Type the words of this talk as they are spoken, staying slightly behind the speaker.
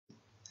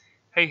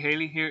Hey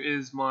Haley, here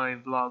is my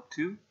vlog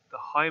 2, the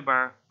high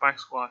bar back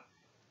squat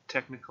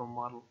technical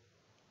model.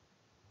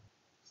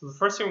 So the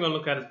first thing we're going to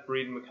look at is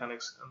breathing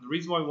mechanics, and the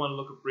reason why we want to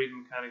look at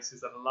breathing mechanics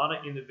is that a lot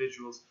of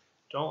individuals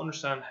don't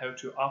understand how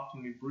to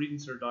optimally breathe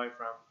into their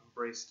diaphragm and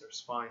brace their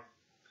spine.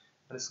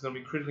 And this is going to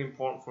be critically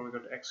important when we're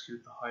going to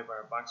execute the high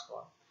bar back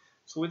squat.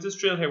 So with this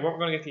drill here, what we're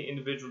going to get the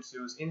individual to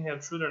do is inhale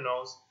through their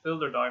nose, fill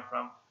their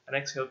diaphragm, and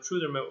exhale through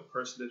their mouth with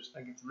pursed lips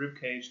and get the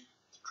rib cage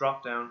to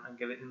drop down and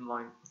get it in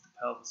line with the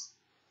pelvis.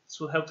 This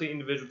will help the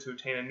individual to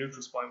attain a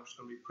neutral spine, which is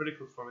going to be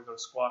critical for when we go to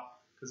squat,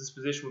 because this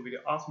position will be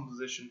the optimal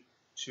position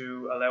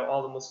to allow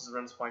all the muscles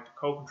around the spine to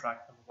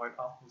co-contract and provide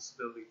optimal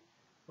stability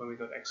when we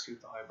go to execute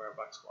the high bar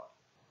back squat.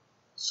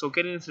 So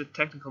getting into the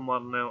technical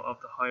model now of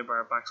the high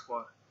bar back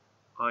squat,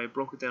 I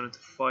broke it down into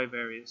 5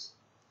 areas,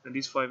 and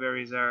these 5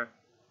 areas are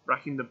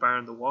racking the bar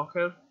in the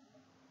walkout,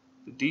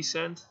 the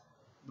descent,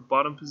 the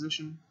bottom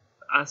position,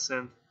 the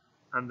ascent,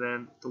 and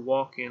then the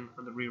walk-in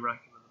and the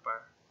re-racking of the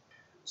bar.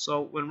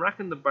 So when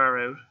racking the bar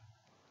out,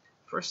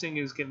 first thing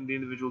is getting the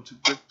individual to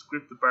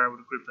grip the bar with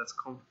a grip that's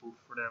comfortable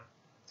for them.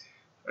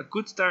 A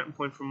good starting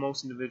point for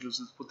most individuals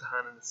is to put the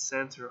hand in the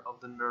center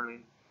of the knurling.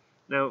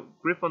 Now,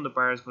 grip on the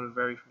bar is going to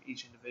vary from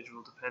each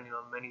individual depending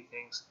on many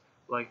things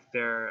like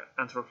their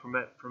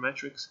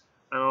anthropometrics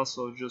and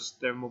also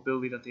just their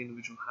mobility that the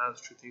individual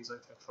has through things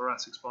like their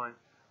thoracic spine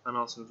and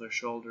also their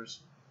shoulders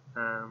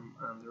and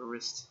their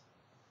wrists.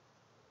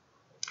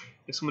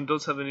 If someone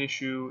does have an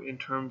issue in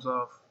terms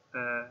of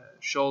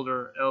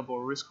shoulder, elbow,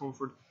 or wrist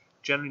comfort,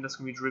 generally that's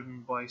going to be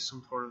driven by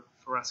some sort of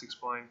thoracic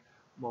spine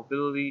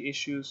mobility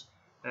issues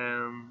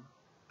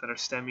that are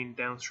stemming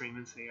downstream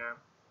into the arm.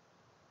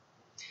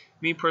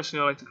 Me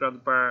personally, I like to grab the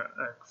bar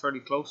fairly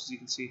close, as you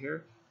can see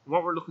here. And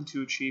what we're looking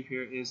to achieve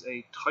here is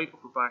a tight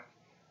upper back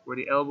where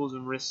the elbows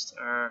and wrists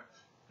are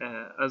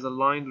as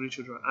aligned with each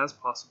other as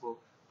possible,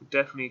 but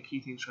definitely a key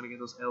thing is trying to get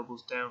those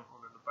elbows down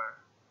under the bar.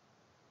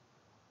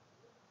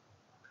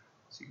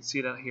 So you can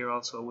see that here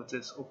also with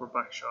this upper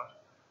back shot.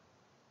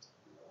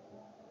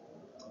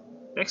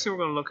 Next thing we're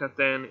going to look at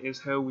then is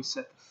how we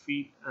set the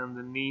feet and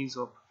the knees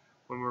up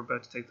when we're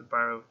about to take the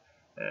bar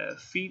out.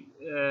 Feet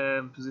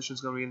position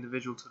is going to be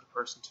individual to the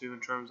person too in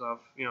terms of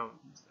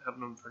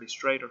having them pretty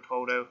straight or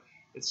toed out.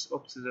 It's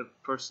up to the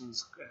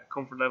person's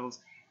comfort levels.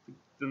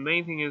 The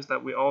main thing is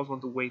that we always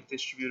want the weight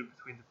distributed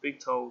between the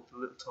big toe, the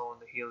little toe,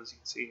 and the heel, as you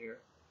can see here.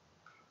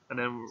 And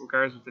then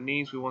regards with the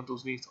knees, we want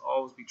those knees to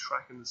always be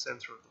tracking the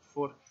center of the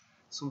foot.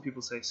 Some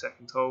people say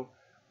second toe,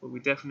 but we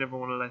definitely never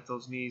want to let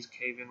those knees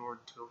cave inward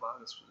to a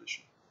valgus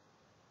position.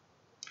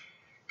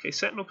 Okay,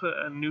 setting up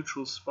a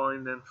neutral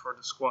spine then for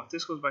the squat.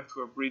 This goes back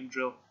to our breathing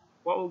drill.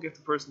 What we'll get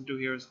the person to do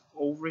here is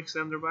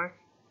overextend their back,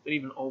 then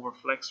even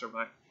overflex their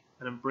back,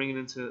 and then bring it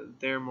into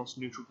their most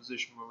neutral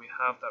position where we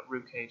have that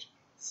rib cage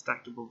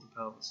stacked above the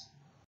pelvis.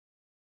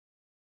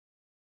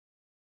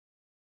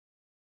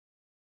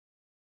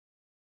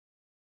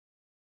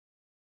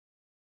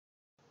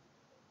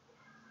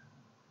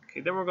 Okay,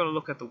 then we're going to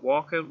look at the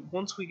walkout.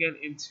 Once we get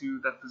into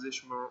that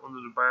position where we're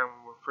under the bar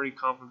and we're pretty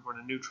confident we're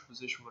in a neutral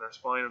position with our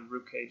spine and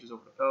rib cage is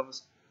over the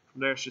pelvis, from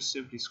there it's just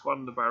simply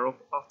squatting the bar up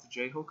off the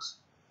J-hooks.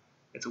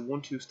 It's a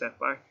 1-2 step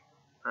back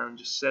and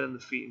just setting the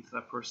feet into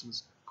that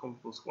person's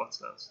comfortable squat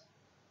stance.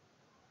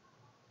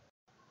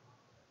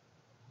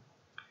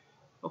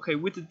 Okay,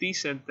 with the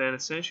descent then,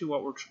 essentially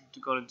what we're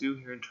going to do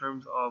here in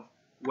terms of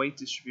weight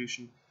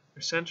distribution,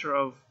 our center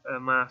of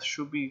mass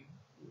should be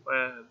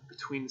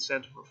between the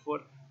center of our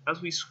foot. As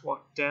we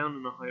squat down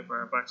in a high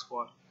bar back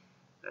squat,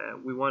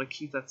 we want to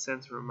keep that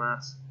center of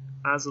mass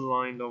as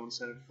aligned over the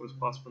center of the foot as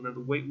possible. Now the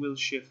weight will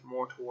shift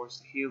more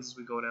towards the heels as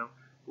we go down,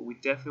 but we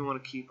definitely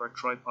want to keep our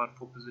tripod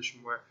foot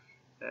position where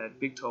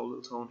big toe,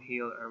 little toe, and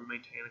heel are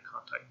maintaining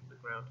contact with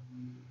the ground.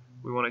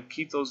 We want to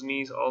keep those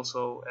knees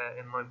also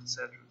in line with the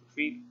center of the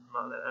feet, and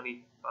not let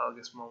any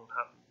valgus moment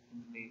happen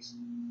in the knees.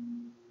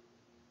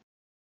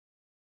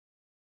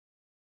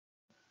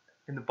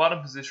 In the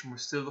bottom position, we're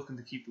still looking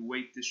to keep the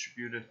weight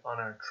distributed on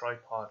our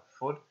tripod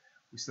foot.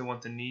 We still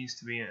want the knees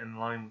to be in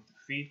line with the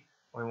feet,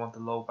 and we want the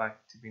low back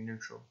to be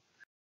neutral.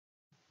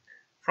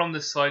 From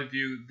this side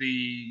view,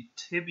 the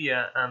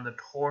tibia and the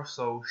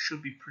torso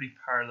should be pretty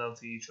parallel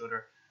to each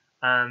other,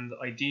 and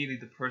ideally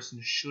the person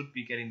should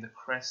be getting the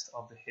crest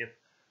of the hip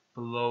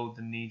below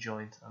the knee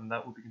joint, and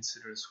that would be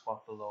considered a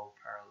squat below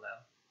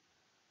parallel.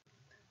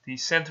 The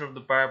center of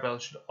the barbell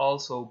should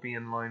also be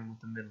in line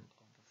with the middle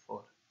of the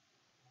foot.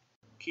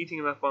 Key thing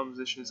in that bottom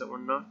position is that we're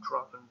not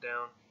dropping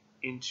down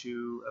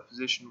into a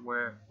position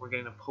where we're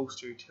getting a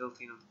posterior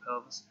tilting of the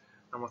pelvis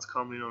and what's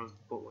commonly known as the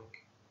butt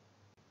wink.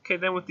 Okay,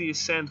 then with the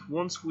ascent,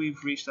 once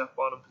we've reached that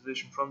bottom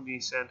position from the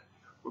ascent,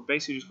 we're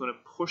basically just going to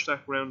push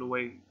that ground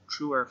away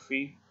through our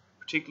feet,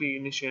 particularly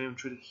initiating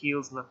through the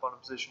heels in that bottom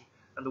position,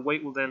 and the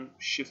weight will then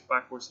shift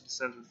backwards to the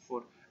center of the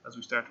foot as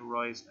we start to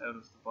rise out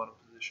of the bottom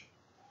position.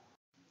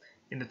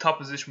 In the top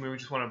position, we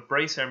just want to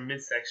brace our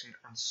midsection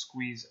and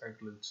squeeze our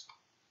glutes.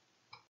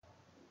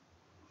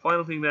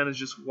 Final thing then is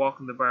just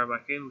walking the bar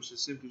back in, which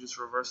is simply just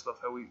a reversal of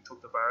how we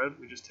took the bar out.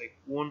 We just take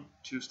 1-2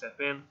 step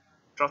in,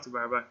 drop the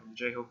bar back on the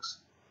J-hooks,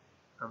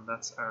 and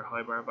that's our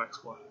high bar back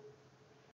squat.